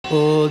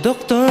Oh,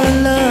 Dr.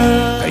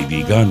 Love.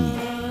 Kaibigan,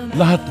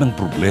 lahat ng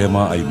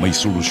problema ay may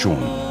solusyon.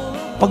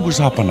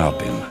 Pag-usapan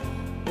natin.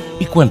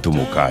 Ikwento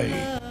mo kay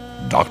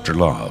Dr.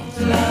 Love.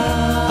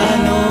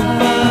 Ano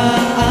ba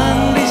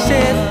ang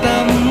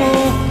reseta mo?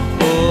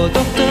 Oh,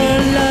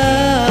 Dr.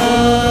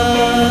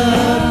 Love.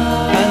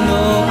 Ano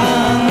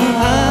ang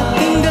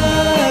aking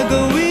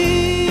gagawin?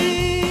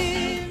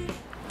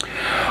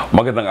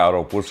 Magandang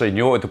araw po sa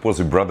inyo. Ito po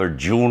si Brother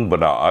June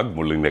Banaag,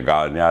 muling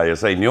nag-aanyaya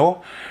sa inyo.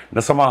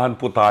 Nasamahan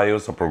po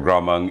tayo sa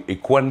programang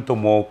Ikwento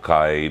Mo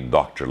kay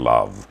Dr.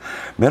 Love.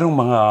 Merong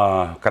mga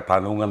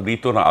katanungan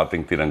dito na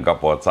ating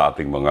tinanggap po at sa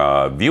ating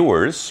mga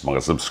viewers,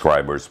 mga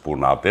subscribers po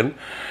natin.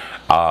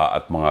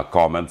 At mga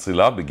comments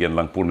sila, bigyan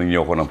lang po ninyo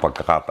ako ng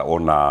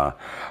pagkakataon na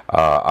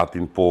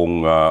atin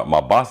pong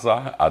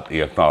mabasa at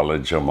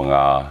i-acknowledge ang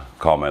mga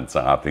comments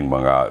ng ating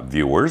mga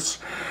viewers.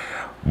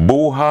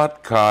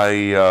 Buhat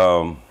kay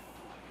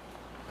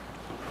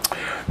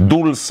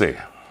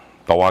Dulce.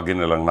 Tawagin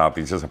na lang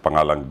natin siya sa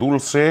pangalang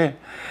Dulce.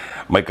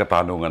 May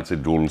katanungan si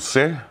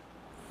Dulce.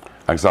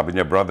 Ang sabi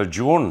niya, Brother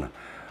June,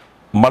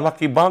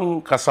 malaki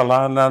bang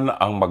kasalanan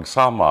ang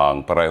magsama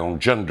ang parehong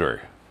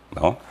gender?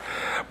 No?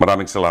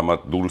 Maraming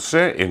salamat,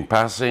 Dulce. In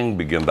passing,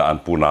 bigyan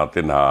daan po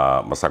natin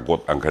na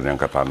masagot ang kanyang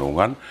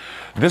katanungan.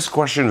 This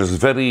question is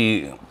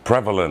very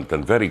prevalent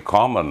and very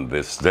common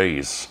these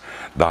days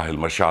dahil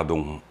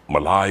masyadong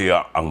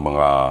malaya ang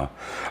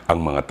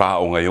mga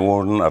tao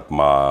ngayon at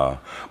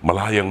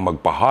malayang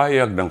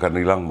magpahayag ng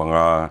kanilang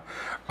mga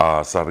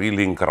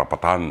sariling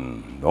karapatan,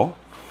 no?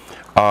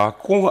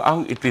 Kung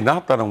ang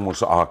itinatanong mo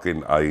sa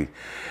akin ay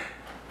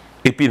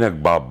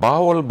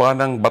ipinagbabawal ba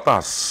ng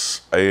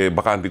batas,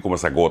 baka hindi ko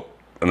masagot.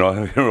 Ano,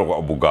 hindi ako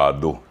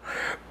abogado.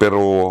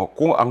 Pero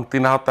kung ang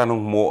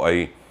tinatanong mo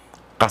ay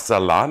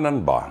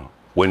kasalanan ba,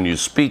 when you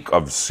speak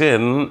of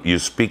sin, you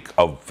speak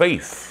of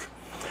faith.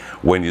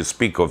 When you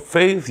speak of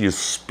faith, you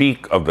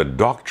speak of the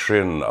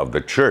doctrine of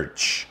the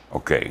church.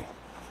 Okay.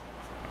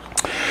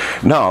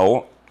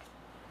 Now,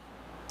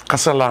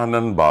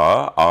 kasalanan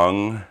ba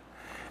ang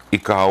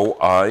ikaw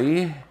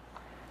ay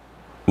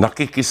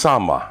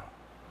nakikisama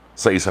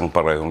sa isang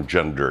parehong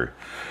gender?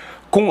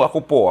 Kung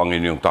ako po ang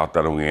inyong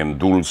tatanungin,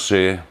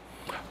 Dulce,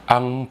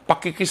 ang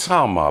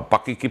pakikisama,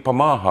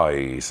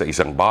 pakikipamahay sa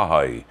isang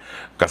bahay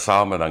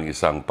kasama ng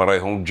isang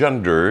parehong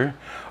gender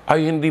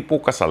ay hindi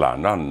po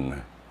kasalanan.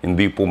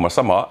 Hindi po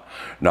masama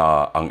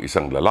na ang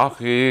isang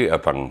lalaki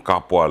at ang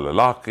kapwa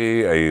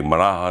lalaki ay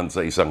manahan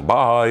sa isang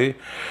bahay.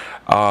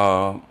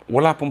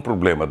 Wala pong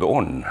problema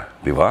doon,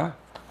 di ba?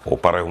 O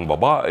parehong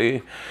babae,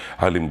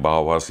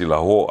 halimbawa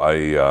sila ho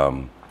ay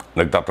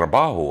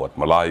nagtatrabaho at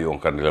malayo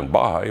ang kanilang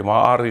bahay,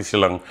 maaari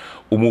silang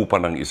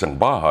umupa ng isang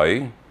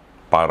bahay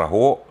para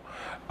ho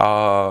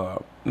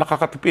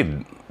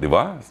nakakatipid, di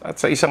ba? At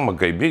sa isang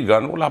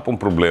magkaibigan, wala pong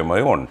problema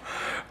yon.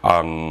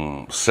 Ang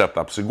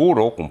setup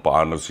siguro kung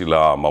paano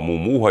sila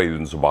mamumuhay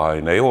dun sa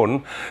bahay na yon,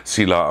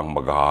 sila ang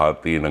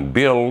maghahati ng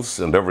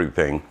bills and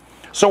everything.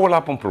 So wala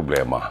pong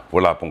problema,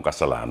 wala pong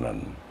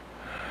kasalanan.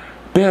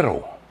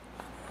 Pero,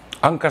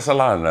 ang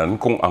kasalanan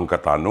kung ang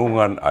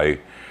katanungan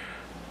ay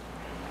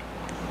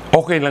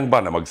okay lang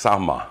ba na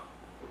magsama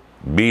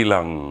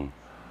bilang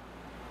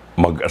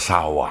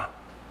mag-asawa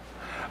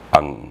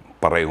ang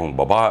parehong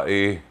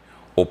babae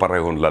o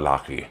parehong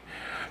lalaki?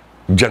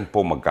 Diyan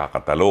po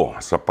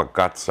magkakatalo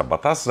sapagkat sa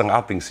batas ng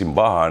ating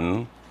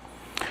simbahan,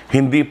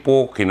 hindi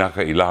po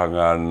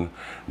kinakailangan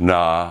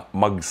na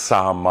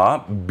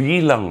magsama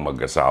bilang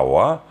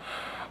mag-asawa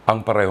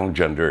ang parehong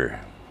gender.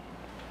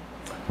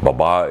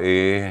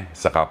 Babae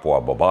sa kapwa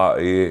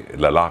babae,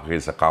 lalaki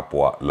sa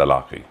kapwa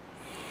lalaki.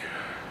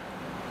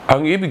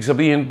 Ang ibig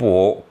sabihin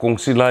po, kung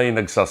sila ay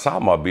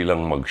nagsasama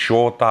bilang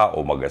magsyota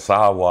o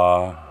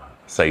mag-asawa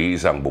sa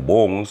isang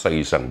bubong, sa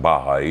isang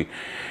bahay,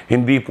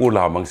 hindi po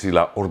lamang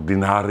sila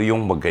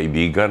ordinaryong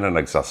magkaibigan na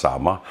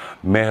nagsasama.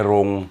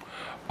 Merong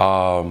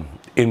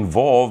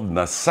involved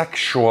na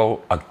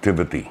sexual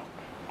activity.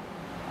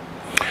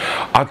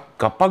 At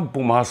kapag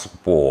pumasok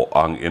po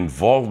ang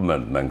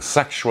involvement ng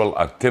sexual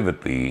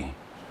activity,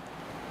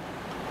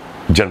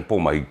 diyan po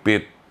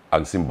mahigpit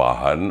ang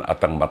simbahan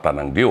at ang mata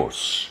ng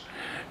Diyos.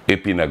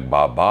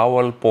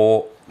 Ipinagbabawal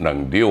po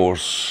ng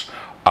Diyos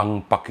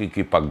ang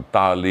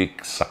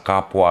pakikipagtalik sa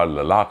kapwa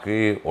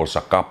lalaki o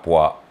sa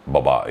kapwa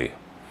babae.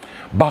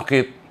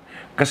 Bakit?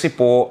 Kasi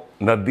po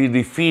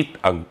nadidefeat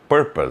ang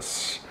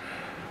purpose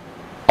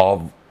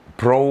of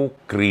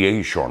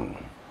procreation.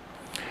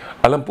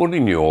 Alam po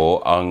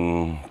ninyo, ang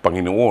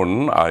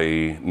Panginoon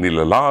ay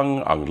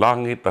nilalang ang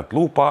langit at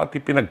lupa at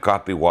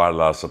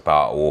ipinagkatiwala sa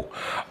tao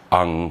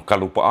ang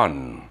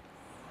kalupaan.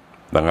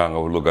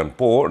 Nangangahulugan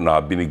po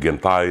na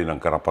binigyan tayo ng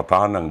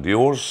karapatan ng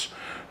Diyos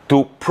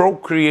to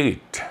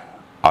procreate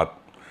at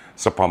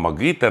sa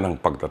pamagitan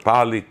ng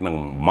pagtatalik ng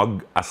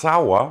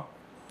mag-asawa,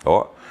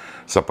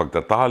 sa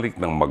pagtatalik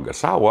ng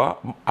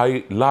mag-asawa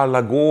ay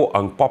lalago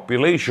ang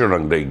population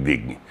ng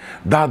daigdig.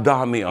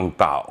 Dadami ang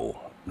tao.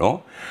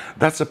 No?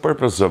 That's the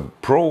purpose of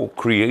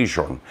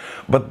procreation.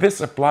 But this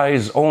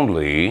applies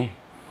only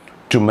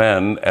to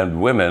men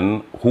and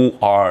women who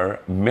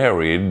are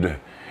married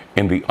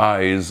in the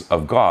eyes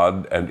of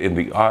God and in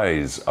the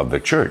eyes of the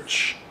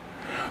church.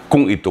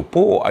 Kung ito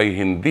po ay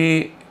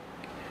hindi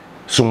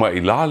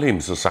sumailalim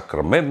sa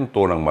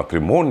sakramento ng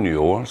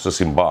matrimonyo sa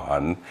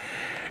simbahan,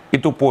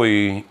 ito po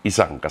ay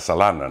isang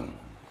kasalanan.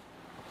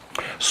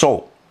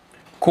 So,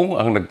 kung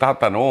ang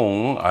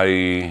nagtatanong ay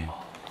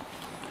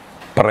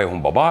parehong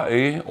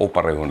babae o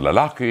parehong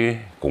lalaki,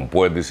 kung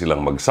pwede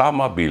silang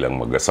magsama bilang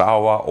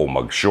mag-asawa o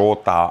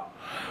magsyota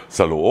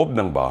sa loob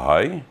ng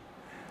bahay,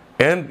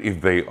 and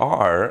if they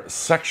are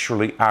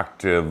sexually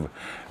active,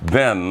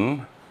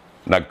 then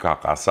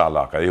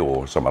nagkakasala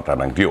kayo sa mata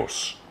ng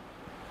Diyos.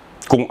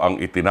 Kung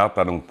ang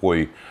itinatanong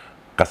po'y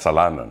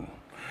kasalanan.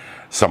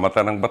 Sa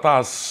mata ng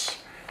batas,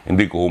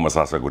 hindi ko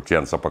masasagot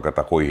yan sapagkat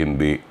ako'y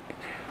hindi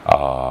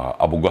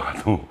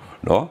abogado.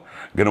 No?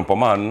 Ganun pa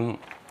man,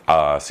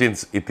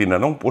 since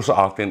itinanong po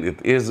sa atin, it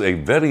is a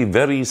very,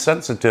 very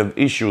sensitive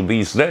issue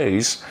these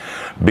days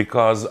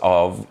because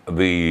of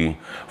the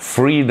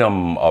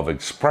freedom of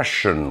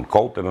expression,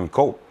 quote and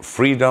unquote,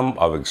 freedom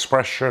of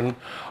expression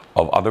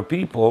of other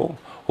people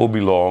who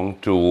belong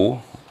to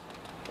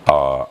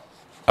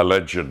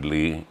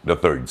allegedly the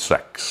third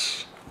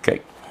sex. Okay.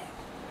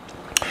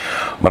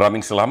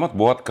 Maraming salamat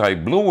buhat kay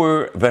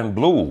Bluer Than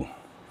Blue.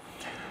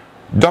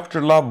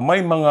 Dr. Love, may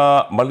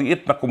mga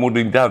maliit na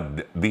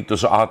komunidad dito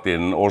sa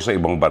atin o sa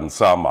ibang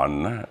bansa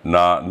man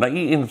na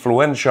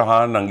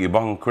nai-influensyahan ng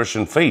ibang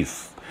Christian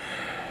faith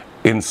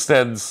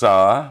instead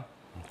sa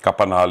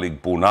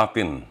kapanalig po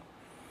natin.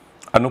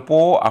 Ano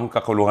po ang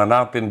kakulungan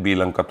natin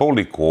bilang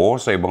Katoliko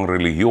sa ibang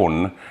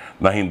relihiyon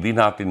na hindi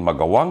natin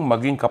magawang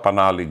maging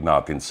kapanalig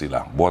natin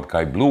sila? Buhat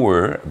kay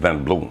Bluer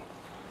Than Blue.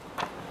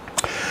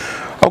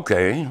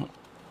 Okay.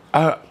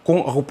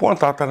 Kung ako po ang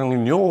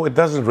tatanungin nyo, it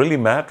doesn't really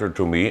matter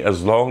to me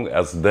as long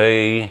as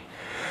they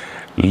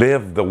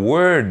live the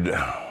Word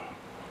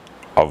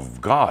of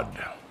God.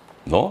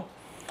 No?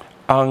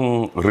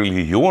 Ang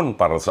relihiyon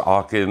para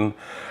sa akin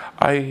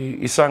ay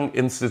isang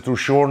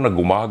institusyon na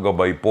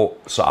gumagabay po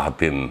sa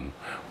atin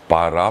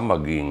para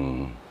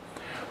maging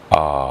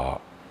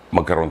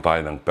magkaroon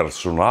tayo ng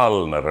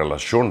personal na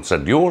relasyon sa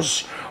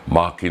Diyos,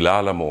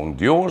 makilala mo ang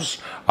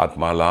Diyos, at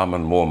malaman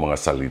mo ang mga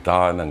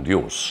salita ng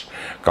Diyos.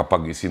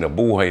 Kapag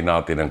isinabuhay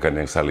natin ang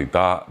kanyang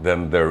salita,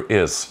 then there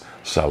is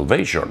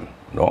salvation.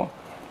 No?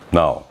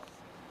 Now,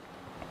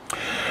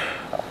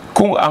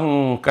 kung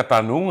ang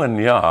katanungan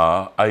niya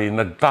ay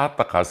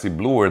nagtataka si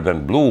Bluer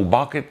Than Blue,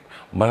 bakit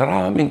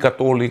maraming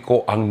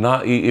Katoliko ang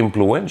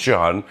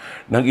nai-impluensyahan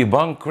ng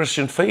ibang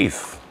Christian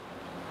faith?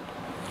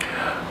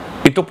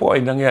 Ito po ay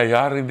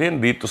nangyayari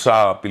din dito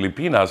sa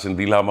Pilipinas,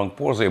 hindi lamang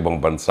po sa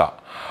ibang bansa.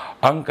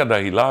 Ang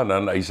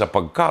kadahilanan ay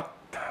sapagkat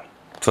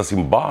sa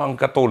simbahang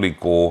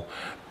Katoliko,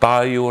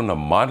 tayo na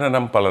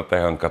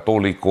mananampalatayang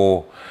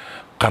Katoliko,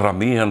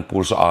 karamihan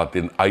po sa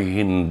atin ay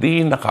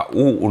hindi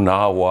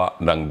nakauunawa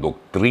ng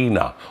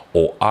doktrina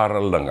o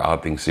aral ng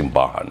ating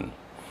simbahan.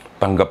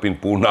 Tanggapin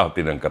po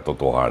natin ang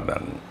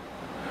katotohanan.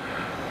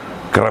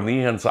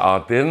 Karamihan sa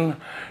atin,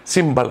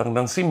 simba lang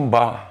ng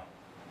simba,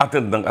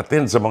 attend ng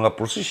attend sa mga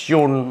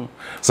prosesyon,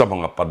 sa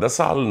mga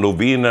padasal,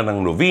 novena ng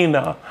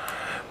novena.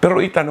 Pero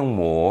itanong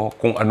mo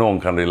kung ano ang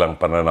kanilang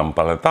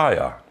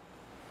pananampalataya.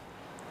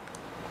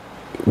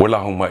 Wala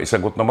akong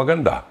maisagot na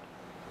maganda.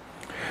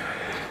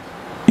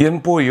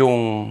 Yan po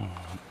yung,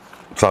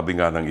 sabi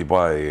nga ng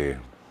iba,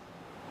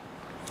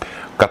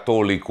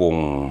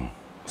 Katolikong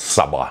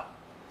saba.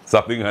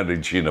 Sabi nga ni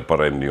Gina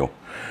Parenio,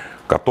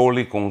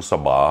 Katolikong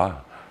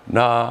saba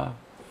na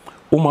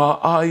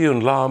umaayon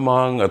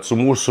lamang at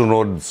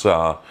sumusunod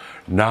sa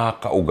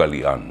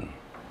nakaugalian.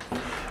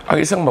 Ang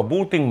isang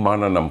mabuting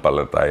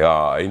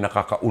mananampalataya ay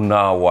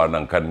nakakaunawa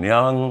ng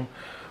kanyang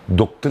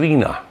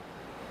doktrina,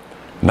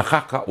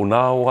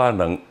 nakakaunawa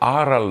ng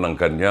aral ng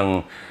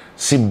kanyang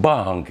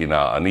simbahang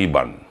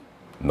kinaaniban,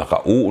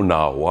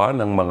 nakauunawa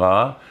ng mga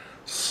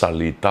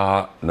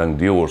salita ng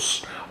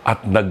Diyos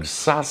at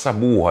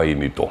nagsasabuhay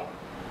nito.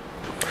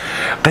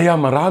 Kaya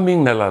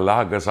maraming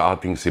nalalaga sa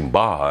ating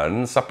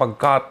simbahan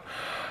sapagkat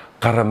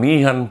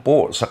karamihan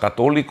po sa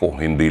Katoliko,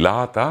 hindi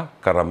lahat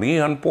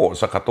karamihan po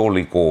sa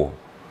Katoliko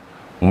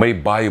may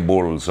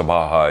Bible sa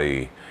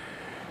bahay.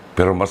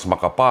 Pero mas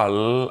makapal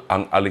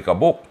ang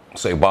alikabok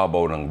sa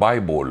ibabaw ng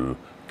Bible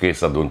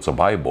kaysa dun sa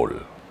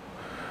Bible.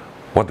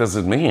 What does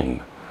it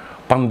mean?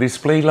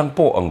 Pang-display lang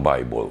po ang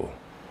Bible.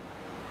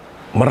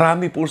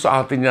 Marami po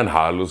sa atin yan,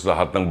 halos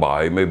lahat ng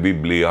bahay may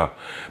Biblia.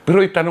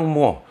 Pero itanong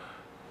mo,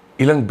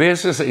 ilang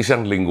beses sa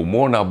isang linggo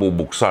mo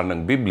nabubuksan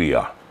ng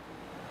Biblia?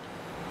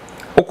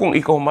 O kung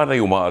ikaw man ay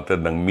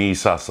umaattend ng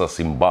misa sa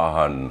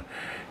simbahan,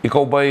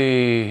 ikaw ba'y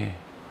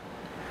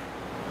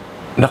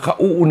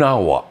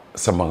nakauunawa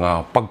sa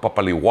mga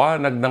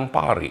pagpapaliwanag ng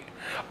pari?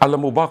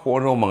 Alam mo ba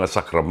kung ano ang mga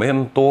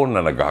sakramento na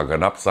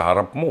nagaganap sa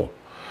harap mo?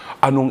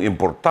 Anong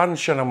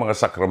importansya ng mga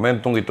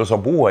sakramentong ito sa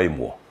buhay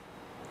mo?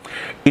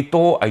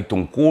 Ito ay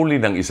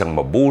tungkulin ng isang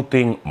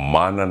mabuting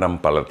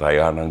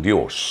mananampalataya ng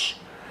Diyos.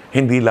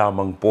 Hindi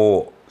lamang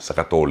po sa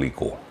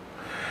Katoliko.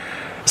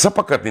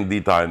 Sapagkat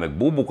hindi tayo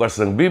nagbubukas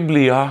ng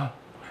Biblia,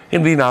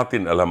 Hindi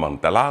natin alam ang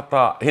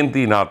talata,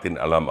 hindi natin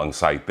alam ang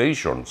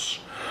citations.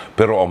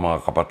 Pero ang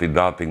mga kapatid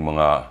dating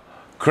mga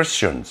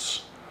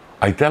Christians,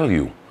 I tell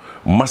you,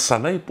 mas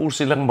sanay po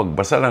silang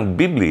magbasa ng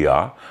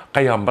Biblia,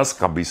 kaya mas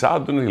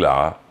kabisado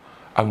nila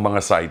ang mga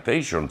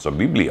citations sa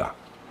Biblia.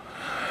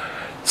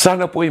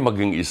 Sana po ay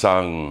maging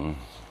isang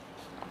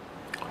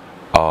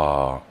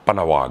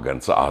panawagan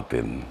sa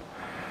atin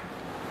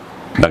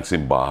ng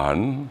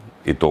simbahan,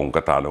 itong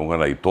katanungan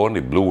na ito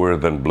ni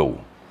Bluer Than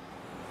Blue.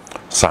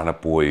 Sana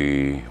po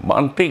ay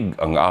maantig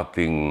ang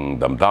ating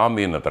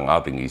damdamin at ang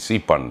ating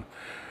isipan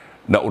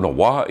na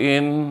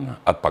unawain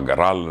at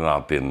pag-aralan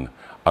natin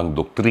ang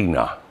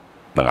doktrina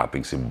ng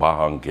ating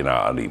simbahang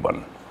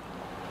kinaaniban.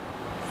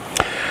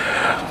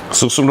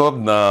 Susunod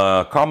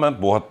na comment,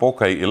 buhat po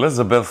kay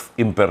Elizabeth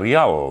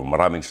Imperial.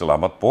 Maraming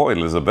salamat po,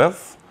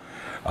 Elizabeth.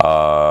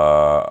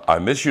 I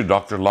miss you,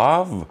 Dr.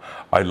 Love.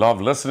 I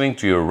love listening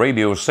to your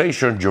radio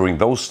station during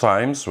those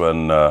times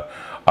when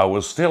I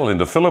was still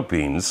in the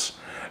Philippines.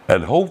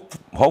 And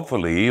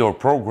hopefully your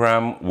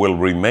program will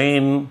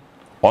remain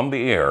on the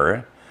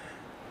air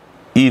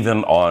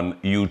even on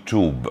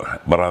YouTube.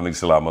 Maraming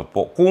salamat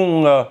po.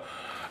 Kung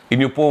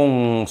inyo pong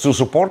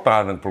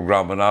susuportahan ang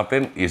programa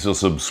natin,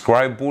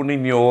 isusubscribe po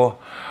ninyo,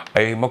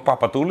 ay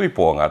magpapatuloy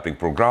po ang ating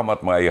programa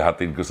at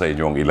maihatid ko sa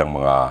inyo ang ilang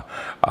mga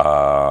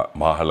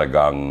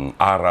mahalagang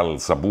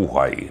aral sa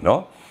buhay.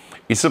 No?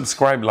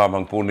 I-subscribe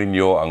lamang po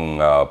ninyo ang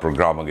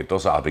programang ito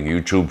sa ating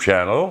YouTube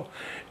channel.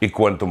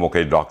 Ikuwento mo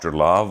kay Dr.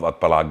 Love at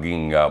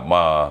palaging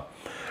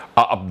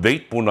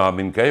update po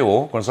namin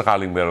kayo kung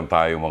sakaling meron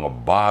tayong mga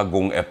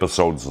bagong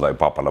episodes na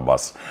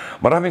ipapalabas.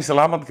 Maraming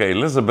salamat kay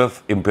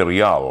Elizabeth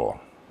Imperial.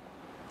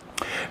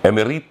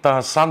 Emerita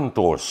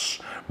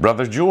Santos.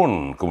 Brother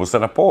June, kumusta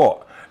na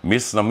po?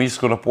 Miss na miss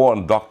ko na po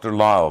ang Dr.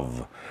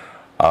 Love.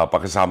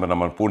 Pakisama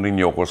naman po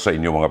ninyo ko sa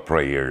inyong mga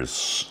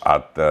prayers.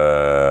 At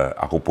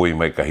ako po ay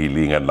may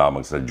kahilingan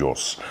lamang sa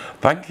Diyos.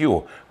 Thank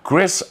you.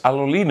 Chris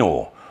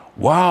Alolino.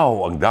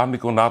 Wow, ang dami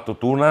kong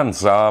natutunan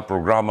sa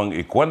programang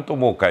Ikuwento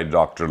Mo Kay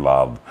Dr.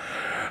 Love.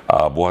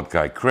 Buhat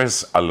kay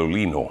Chris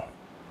Alolino.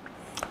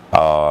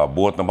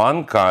 Buhat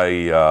naman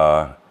kay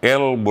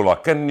El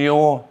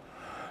Bulakenyo.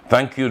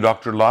 Thank you,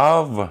 Dr.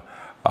 Love.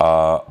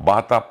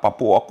 Bata pa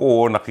po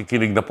ako,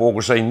 nakikinig na po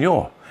ako sa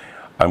inyo.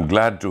 I'm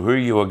glad to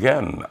hear you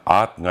again.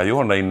 At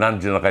ngayon ay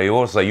nandiyan na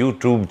kayo sa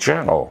YouTube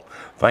channel.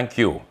 Thank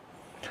you.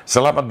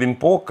 Salamat din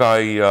po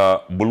kay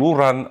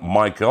Buluran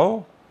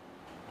Michael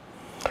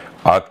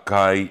at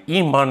kay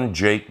Iman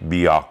Jake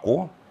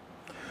Biaco.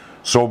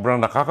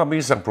 Sobrang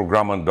nakakamiss ang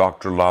programang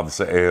Dr. Love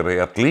sa ere.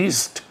 At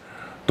least,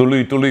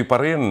 tuloy-tuloy pa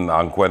rin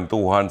ang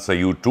kwentuhan sa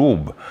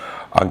YouTube.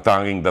 Ang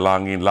tanging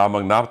dalangin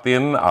lamang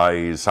natin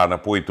ay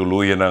sana po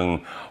ituluyan ng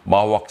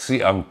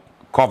mawaksi ang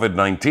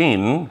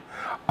COVID-19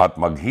 at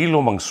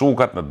maghilom ang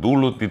sugat na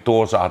dulot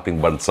nito sa ating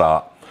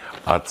bansa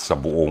at sa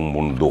buong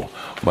mundo.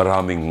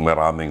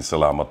 Maraming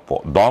salamat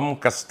po. Dom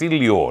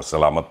Castillo,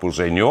 salamat po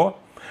sa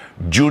inyo.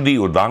 Judy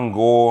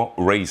Udango,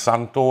 Ray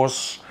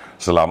Santos,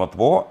 salamat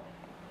po.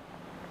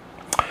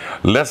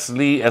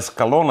 Leslie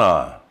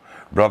Escalona,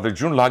 Brother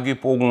June, lagi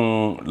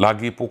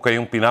po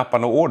kayong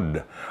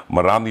pinapanood.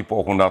 Marami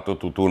po akong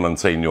natututunan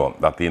sa inyo.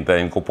 At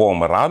hintayin ko po ang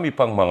marami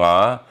pang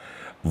mga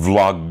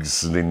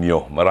vlogs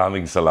ninyo.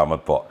 Maraming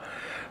salamat po.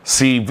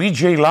 Si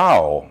VJ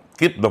Lau,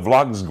 keep the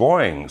vlogs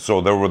going so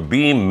there would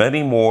be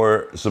many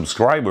more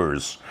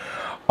subscribers.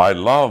 I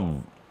love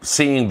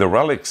seeing the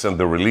relics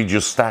and the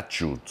religious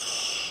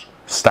statues.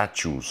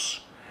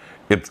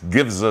 It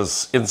gives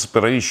us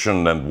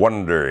inspiration and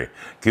wonder.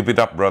 Keep it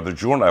up, Brother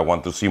June. I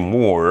want to see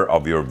more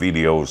of your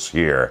videos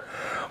here.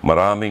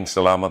 Maraming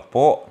salamat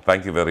po.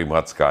 Thank you very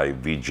much kay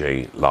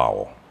VJ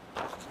Lau.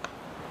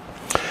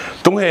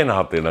 Tunghayin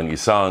natin ang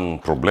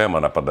isang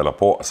problema na padala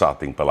po sa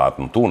ating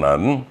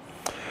palatuntunan.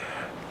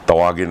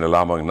 Tawagin na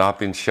lamang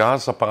natin siya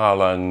sa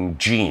pangalang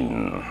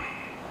Jean.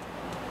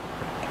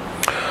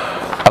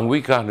 Ang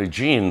wika ni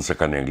Jean sa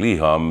kanyang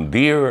liham,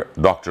 Dear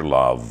Dr.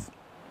 Love,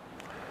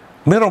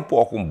 meron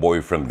po akong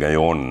boyfriend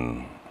ngayon.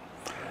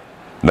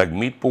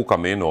 Nag-meet po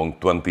kami noong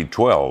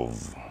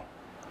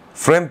 2012.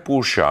 Friend po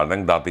siya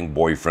ng dating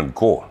boyfriend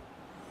ko.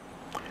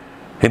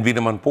 Hindi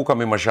naman po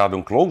kami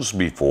masyadong close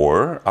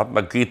before at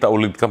nagkita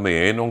ulit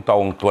kami noong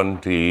taong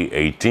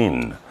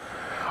 2018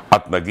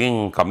 at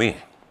naging kami.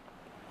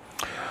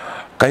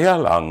 Kaya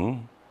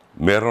lang,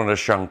 meron na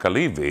siyang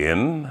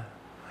ka-live-in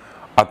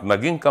at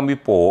naging kami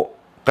po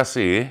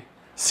kasi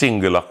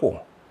single ako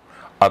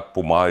at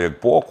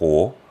pumayag po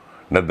ako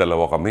na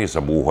dalawa kami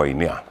sa buhay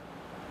niya.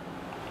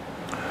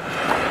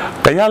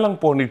 Kaya lang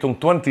po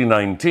nitong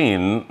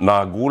 2019,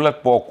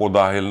 nagulat po ako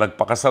dahil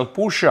nagpakasal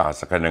po siya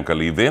sa kanyang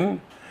ka-live-in.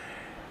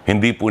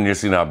 Hindi po niya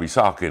sinabi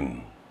sa akin.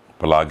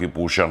 Palagi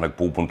po siya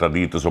nagpupunta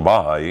dito sa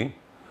bahay.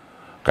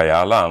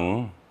 Kaya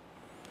lang,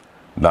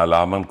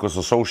 nalaman ko sa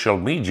social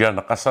media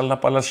na kasal na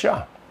pala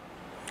siya.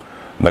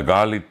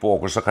 Nagalit po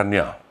ako sa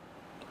kanya.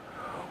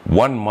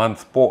 1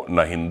 month po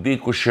na hindi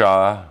ko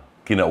siya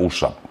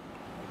kinausap.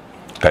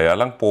 Kaya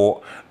lang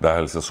po,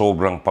 dahil sa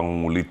sobrang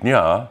pangungulit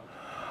niya,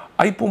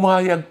 ay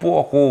pumayag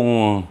po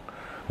akong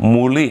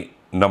muli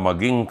na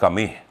maging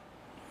kami.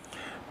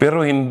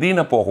 Pero hindi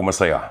na po ako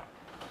masaya.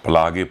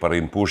 Palagi pa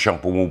rin po siyang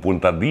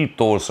pumupunta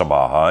dito sa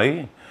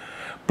bahay.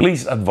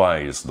 Please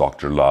advise,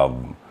 Dr.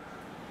 Love,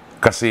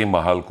 kasi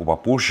mahal ko pa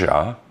po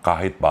siya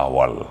kahit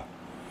bawal.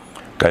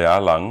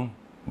 Kaya lang,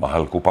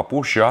 mahal ko pa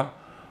po siya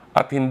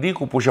at hindi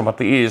ko po siya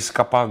matiis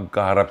kapag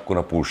kaharap ko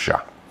na po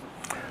siya.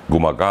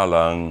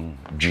 Gumagalang,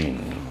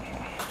 Jean.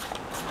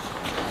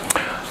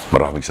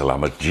 Maraming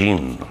salamat,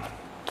 Jean.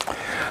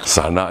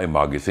 Sana ay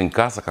magising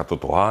ka sa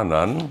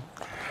katotohanan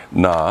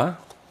na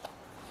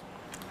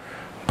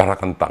para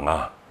kang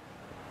tanga.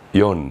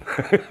 Yun.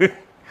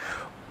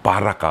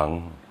 Para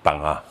kang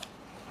tanga.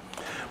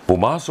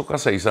 Pumasok ka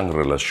sa isang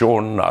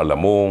relasyon na alam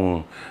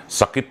mong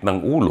sakit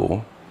ng ulo.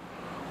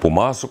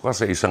 Pumasok ka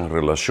sa isang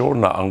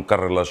relasyon na ang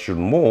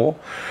karelasyon mo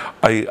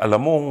ay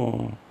alam mong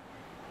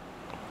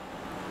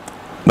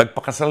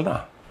nagpakasal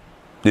na.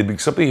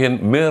 Ibig sabihin,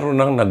 meron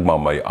nang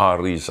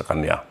nagmamay-ari sa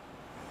kanya.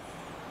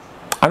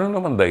 Ano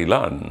naman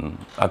dahilan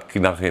at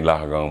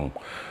kinakailangang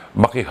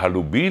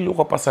makihalubilo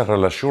ka pa sa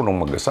relasyon ng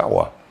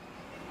mag-asawa?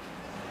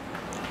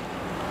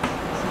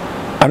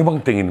 Ano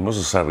bang tingin mo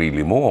sa sarili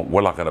mo?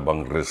 Wala ka na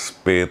bang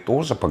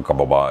respeto sa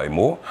pagkababae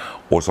mo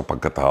o sa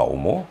pagkatao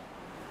mo?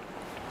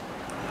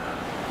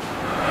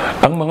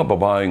 Ang mga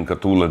babaeng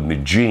katulad ni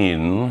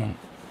Jean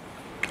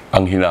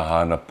ang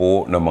hinahanap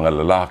po ng mga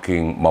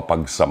lalaking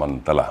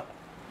mapagsamantala.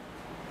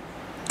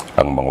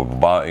 Ang mga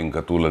babaeng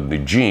katulad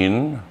ni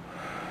Jean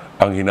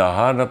ang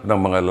hinahanap ng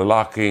mga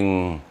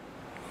lalaking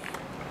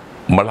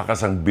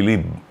malakas ang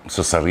bilib sa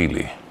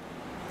sarili.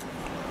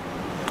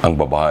 Ang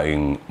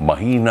babaeng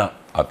mahina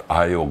at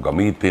ayaw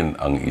gamitin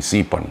ang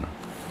isipan.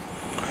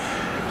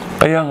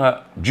 Kaya nga,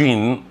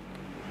 Jean,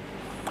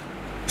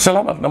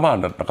 salamat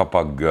naman at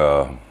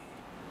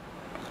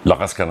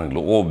lakas ka ng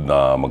loob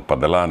na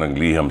magpadala ng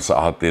liham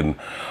sa atin.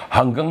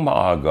 Hanggang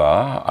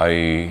maaga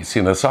ay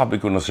sinasabi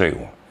ko na sa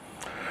iyo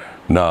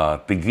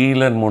na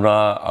tigilan mo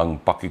na ang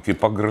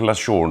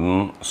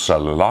pakikipagrelasyon sa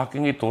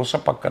lalaking ito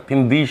sapagkat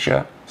hindi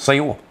siya sa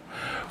iyo.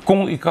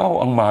 Kung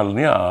ikaw ang mahal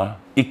niya,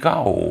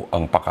 ikaw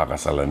ang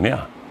pakakasalan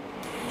niya.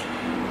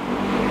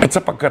 At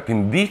sapagkat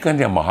hindi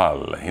kanya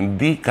mahal,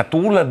 hindi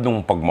katulad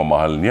ng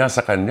pagmamahal niya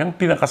sa kanyang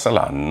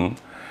pinakasalan,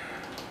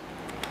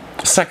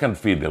 second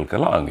fiddle ka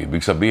lang.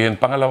 Ibig sabihin,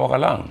 pangalawa ka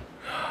lang.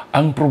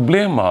 Ang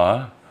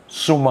problema,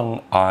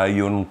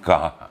 sumang-ayon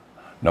ka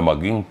na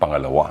maging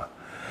pangalawa.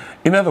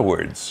 In other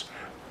words,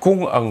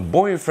 kung ang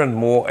boyfriend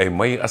mo ay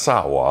may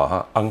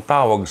asawa, ang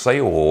tawag sa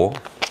iyo,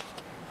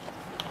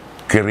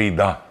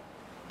 querida.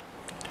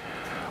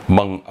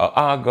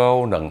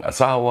 Mang-aagaw ng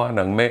asawa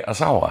ng may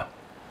asawa.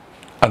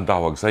 Ang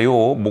tawag sa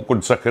iyo,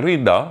 bukod sa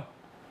querida,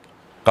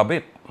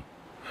 kabit.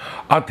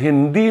 At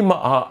hindi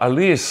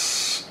maaalis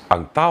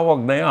ang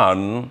tawag na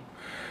yan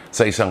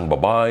sa isang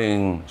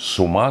babaeng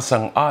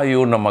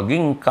sumasang-ayon na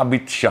maging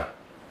kabit siya.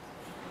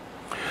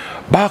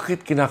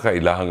 Bakit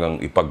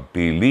kinakailangang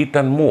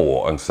ipagpilitan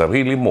mo ang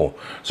sarili mo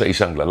sa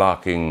isang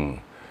lalaking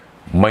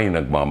may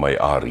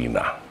nagmamay-ari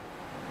na?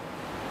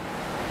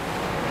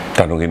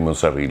 Tanungin mo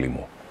ang sarili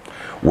mo.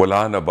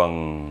 Wala na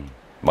bang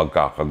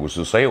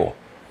magkakagusto sa iyo?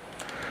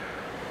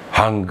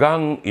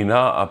 Hanggang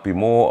inaapi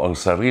mo ang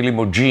sarili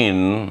mo,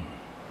 Jean,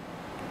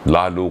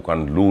 lalo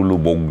kang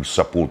lulubog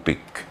sa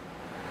putik.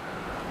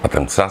 At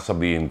ang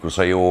sasabihin ko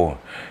sa iyo,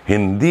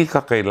 hindi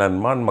ka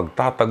kailanman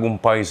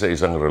magtatagumpay sa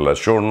isang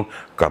relasyon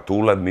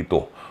katulad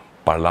nito.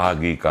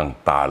 Palagi kang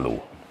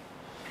talo.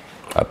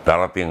 At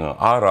darating ang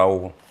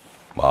araw,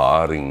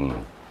 maaaring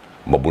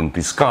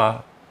mabuntis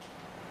ka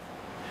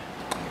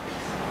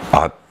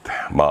at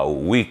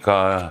mauwi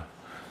ka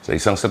sa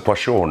isang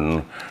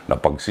sitwasyon na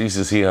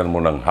pagsisisihan mo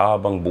ng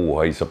habang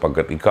buhay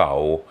sapagkat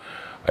ikaw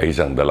ay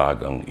isang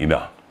dalagang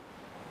ina.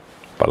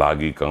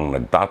 Palagi kang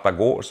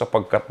nagtatago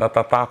sapagkat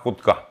natatakot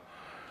ka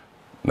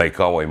na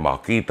ikaw ay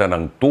makita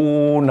ng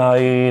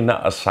tunay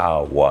na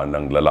asawa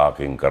ng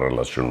lalaking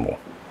karelasyon mo.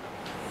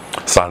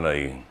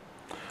 Sana'y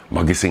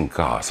magising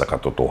ka sa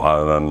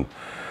katotohanan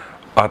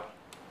at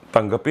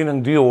tanggapin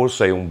ng Diyos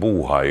sa iyong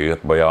buhay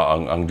at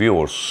bayaang ang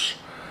Diyos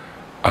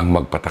ang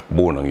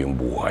magpatakbo ng iyong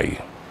buhay.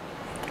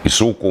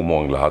 Isuko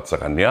mo ang lahat sa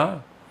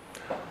Kanya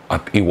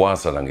at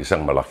iwasan ang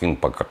isang malaking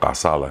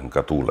pagkakasalan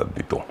katulad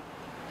nito.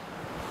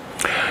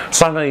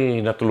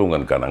 Sana'y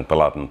natulungan ka ng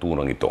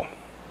palatuntunan ito.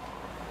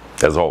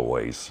 As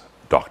always,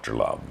 Dr.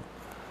 Love.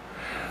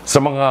 Sa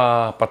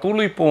mga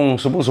patuloy pong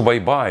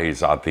sumusubaybay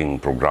sa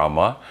ating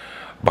programa,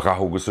 baka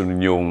ho gusto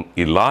ninyong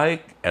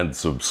i-like and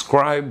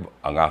subscribe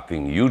ang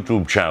ating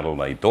YouTube channel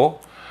na ito,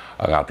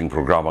 ang ating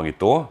programang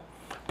ito,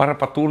 para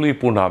patuloy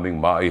po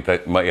naming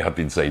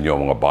maihatid sa inyo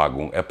mga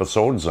bagong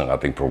episodes ng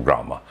ating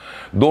programa.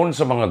 Doon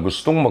sa mga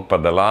gustong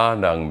magpadala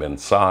ng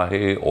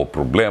mensahe o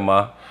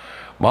problema,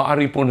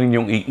 maaari po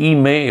ninyong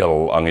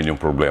i-email ang inyong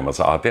problema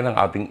sa atin. Ang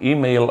ating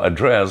email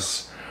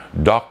address,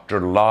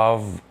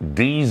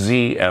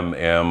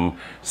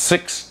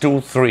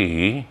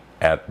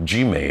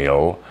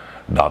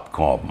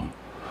 drlovedzm623@gmail.com.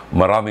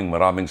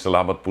 Maraming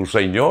salamat po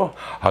sa inyo.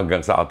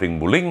 Hanggang sa ating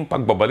muling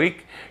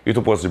pagbabalik,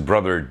 ito po si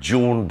Brother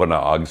June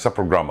Banaag sa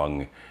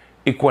programang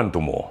Ikwento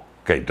mo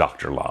kay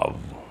Dr.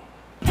 Love.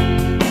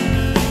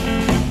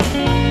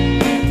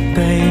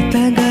 Kay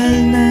tagal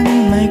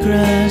nang may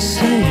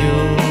crush sa'yo,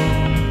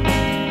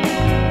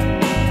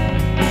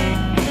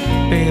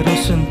 pero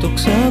suntok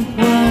sa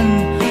buwan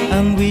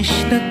ang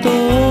wish na to.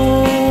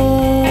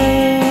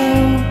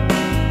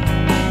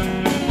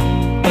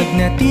 Pag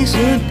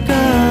natisod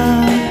ka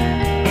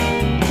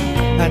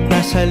at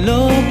nasa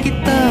loob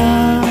kita,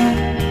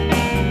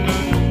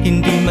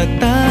 hindi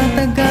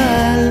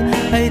magtatagal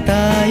ay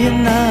tayo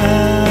na.